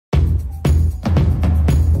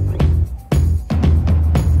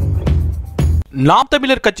நாம்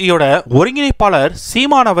தமிழர் கட்சியோட ஒருங்கிணைப்பாளர்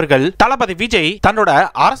சீமான் அவர்கள் தளபதி விஜய் தன்னோட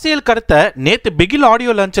அரசியல் கருத்தை நேத்து பிகில்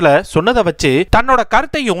ஆடியோ லான்ச்ல சொன்னதை வச்சு தன்னோட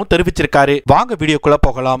கருத்தையும் தெரிவிச்சிருக்காரு. வாங்க வீடியோக்குள்ள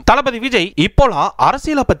போகலாம். தளபதி விஜய் இப்போலாம்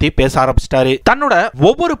அரசியலை பத்தி பேச ஆரம்பிச்சிட்டாரு. தன்னோட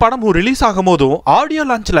ஒவ்வொரு படமும் ரிலீஸ் ஆகும் போதும் ஆடியோ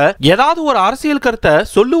லான்ச்ல ஏதாவது ஒரு அரசியல் கருத்தை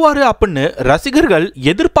சொல்லுவாரு அப்படின்னு ரசிகர்கள்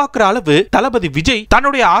எதிர்பார்க்கிற அளவு தளபதி விஜய்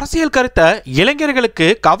தன்னுடைய அரசியல் கருத்தை இளைஞர்களுக்கு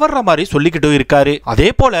கவர்ற மாதிரி சொல்லிக்கிட்டு இருக்காரு. அதே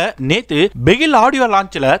போல நேத்து பிகில் ஆடியோ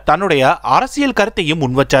லான்ச்ல தன்னுடைய அரசியல் கருத்தையும்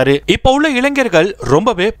முன்வச்சாரு. இப்ப உள்ள இளைஞர்கள்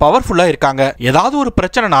ரொம்பவே பவர்ஃபுல்லா இருக்காங்க. ஏதாவது ஒரு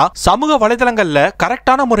பிரச்சனைனா சமூக வலைதளங்கள்ல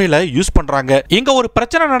கரெக்டான முறையில யூஸ் பண்றாங்க. இங்க ஒரு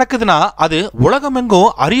பிரச்சனை நடக்குதுன்னா அது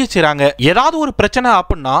உலகமெங்கும் அறிய செய்றாங்க. ஏதாவது ஒரு பிரச்சனை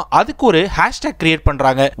அப்படின்னா அதுக்கு ஒரு ஹேஷ்டேக் கிரியேட்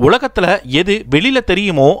பண்றாங்க. உலகத்துல எது வெளியில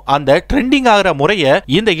தெரியுமோ அந்த ட்ரெண்டிங் ஆகிற முறைய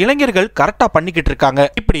இந்த இளைஞர்கள் கரெக்டா பண்ணிக்கிட்டு இருக்காங்க.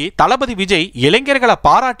 இப்படி தளபதி விஜய் இளைஞர்களை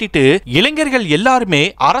பாராட்டிட்டு இளைஞர்கள் எல்லாருமே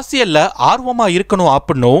அரசியல்ல ஆர்வமா இருக்கணும்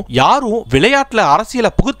அப்படின்னு யாரும் விளையாட்டுல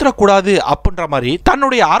அரசியலை புகுத்துற கூடாது அப்படின்ற மாதிரி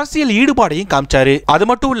தன்னுடைய அரசியல் ஈடுபாடையும் காமிச்சாரு. அது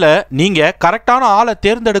மட்டும் இல்ல, நீங்க கரெக்டான ஆளை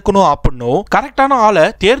தேர்ந்தெடுக்கணும் அப்படின்னு கரெக்டான ஆளை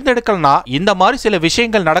தேர்ந்தெடுக்கலனா இந்த மாதிரி சில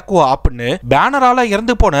விஷயங்கள் நடக்கும் அப்படின்னு பேனரால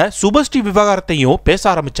இறந்து போன சுபஸ்ரீ விவகாரத்தையும் பேச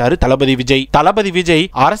ஆரம்பிச்சாரு தளபதி விஜய். தளபதி விஜய்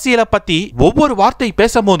அரசியலை பத்தி ஒவ்வொரு வார்த்தை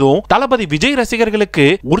பேசும்போதும் தளபதி விஜய் ரசிகர்களுக்கு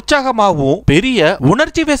உற்சாகமாகவும் பெரிய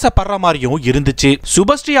உணர்ச்சி வேசப்படுற மாதிரியும் இருந்துச்சு.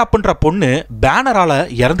 சுபஸ்ரீ அப்படின்ற பொண்ணு பேனரால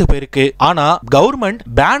இறந்து போயிருக்கு. ஆனா கவர்மெண்ட்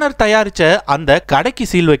பேனர் தயாரிச்ச அந்த கடைக்கு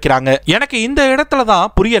சீல் வைக்கிறாங்க. எனக்கு இந்த இடத்துல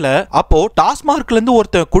தான் புரியல. அப்போ டாஸ்மார்க்ல இருந்து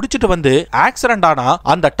ஒருத்தர் குடிச்சிட்டு வந்து ஆக்சிடென்ட் ஆனா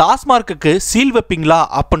அந்த டாஸ்மார்க்கு சீல் வைப்பீங்களா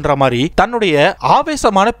அப்படின்ற மாதிரி தன்னுடைய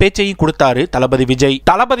ஆவேசமான பேச்சையும் கொடுத்தாரு தளபதி விஜய்.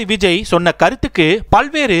 தளபதி விஜய் சொன்ன கருத்துக்கு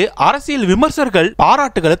பல்வேறு அரசியல் விமர்சகர்கள்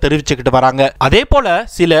பாராட்டுகளை தெரிவிச்சுக்கிட்டு வராங்க. அதே போல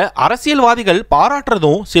சில அரசியல்வாதிகள்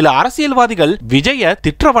பாராட்டுறதும் சில அரசியல்வாதிகள் விஜய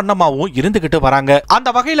திற்ற வண்ணமாவும் இருந்துகிட்டு வராங்க. அந்த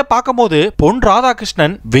வகையில பார்க்கும்போது பொன்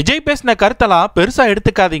ராதாகிருஷ்ணன் விஜய் பேசின கருத்தெல்லாம் பெருசா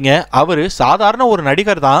எடுத்துக்காதீங்க, அவரு சாதாரண ஒரு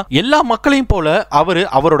நடிகர் தான், எல்லா மக்களையும் போல அவரு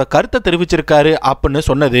அவரோட கருத்தை தெரிவிச்சிருக்காரு அப்படின்னு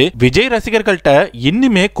சொன்னது விஜய் ரசிகர்கள்ட்ட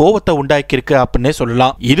இன்னுமே கோவத்தை உண்டாக்கி இருக்கு அப்படின்னு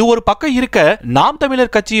சொல்லலாம். இது ஒரு பக்கம் இருக்க, நாம்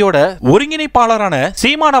தமிழர் கட்சியோட ஒருங்கிணைப்பாளரான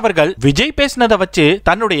சீமான் அவர்கள் விஜய் பேசினதை வச்சு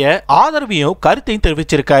தன்னுடைய ஆதரவையும் கருத்தையும்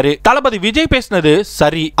தெரிவிச்சிருக்காரு. தளபதி விஜய் பேசினது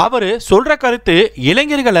சரி, அவரு சொல்ற கருத்து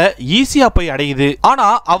இளைஞர்களை ஈஸியா போய் அடையுது. ஆனா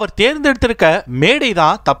அவர் தேர்ந்தெடுத்திருக்க மேடை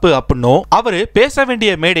தான் தப்பு அப்படின்னும், அவரு பேச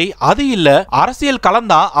வேண்டிய மேடை அது இல்ல, அரசியல்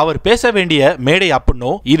களம்தான் அவர் பேச வேண்டிய மேடை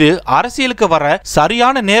அப்படின்னும், இது அரசியலுக்கு வர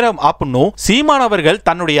சரியான நேரம் அப்படின்னும் சீமான் அவர்கள்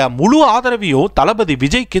தன்னுடைய முழு ஆதரவையும் தளபதி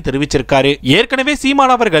விஜய்க்கு தெரிவிச்சிருக்காரு. ஏற்கனவே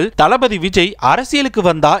சீமான் அவர்கள் தளபதி விஜய் அரசியலுக்கு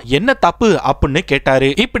வந்தா என்ன தப்பு அப்படின்னு கேட்டாரு.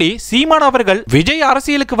 இப்படி சீமான் அவர்கள் விஜய்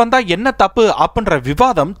அரசியலுக்கு வந்தா என்ன தப்பு அப்படின்ற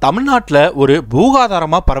விவாதம் தமிழ்நாட்டுல ஒரு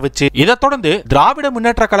பூகாதாரமா பரவுச்சு. இதை தொடர்ந்து திராவிட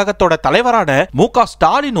முன்னேற்ற கழகத்தோட தலைவரான மு.க.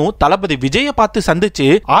 ஸ்டாலினும் தளபதி விஜய பார்த்து சந்திச்சு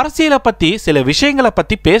அரசியலை பத்தி சில விஷயங்களை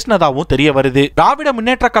பத்தி பேசினதாவும் தெரிய வருது. திராவிட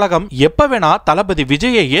முன்னேற்ற கழகம் எப்ப வேணா தளபதி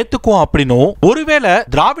விஜயை ஏத்துக்கும் அப்படின்னும், ஒருவேளை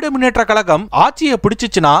திராவிட முன்னேற்ற கழகம் ஆட்சியை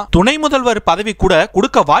பிடிச்சிச்சுன்னா துணை முதல்வர் பதவி கூட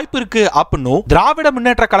கொடுக்க வாய்ப்பு இருக்கு அப்படின்னு திராவிட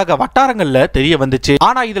முன்னேற்ற கழக வட்டாரங்கள்ல தெரிய வந்துச்சு.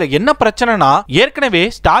 ஆனா இதுல என்ன பிரச்சனைனா, ஏற்கனவே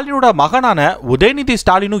ஸ்டாலினோட மகனான உதயநிதி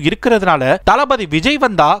ஸ்டாலினும் இருக்கிறதுனால தளபதி விஜய்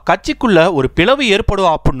வந்தா கட்சிக்குள்ள ஒரு பிளவு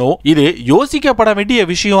ஏற்படும் அப்படின்னு இது யோசிக்கப்பட வேண்டிய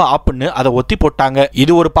விஷயம் அப்படின்னு அதை ஒத்தி போட்டாங்க.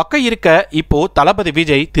 இது ஒரு பக்கம் இருக்க, இப்போ தளபதி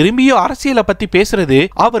விஜய் திரும்பியும் அரசியலை பத்தி பேசுறது,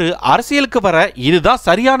 அவரு அரசியலுக்கு வர இதுதான்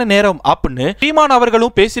சரியான நேரம் அப்படின்னு சீமான்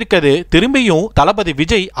அவர்களும் பேசியிருக்கிறது திரும்பியும் தளபதி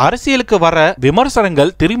விஜய் அரசியலுக்கு வர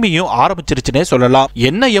விமர்சனங்கள் திரும்பியும் ஆரம்பிச்சிருச்சுனே சொல்லலாம்.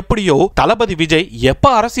 என்ன எப்படியோ தளபதி விஜய்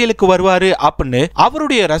எப்ப அரசியலுக்கு வருவாரு அப்படின்னு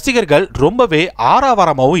அவருடைய ரசிகர்கள் ரொம்பவே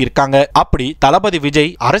ஆரவாரமாவும் இருக்காங்க. அப்படி தளபதி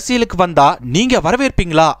விஜய் அரசியலுக்கு வந்தா நீங்க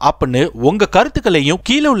வரவேற்பீங்களா அப்படின்னு உங்க கருத்துக்களையும்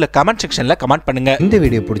கீழே உள்ள கமெண்ட் செக்ஷன்ல கமெண்ட் பண்ணுங்க. இந்த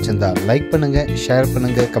வீடியோ பிடிச்சிருந்தா லைக் பண்ணுங்க, ஷேர்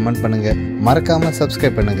பண்ணுங்க, கமெண்ட் பண்ணுங்க, மறக்காம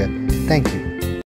சப்ஸ்கிரைப் பண்ணுங்க. தேங்க்யூ.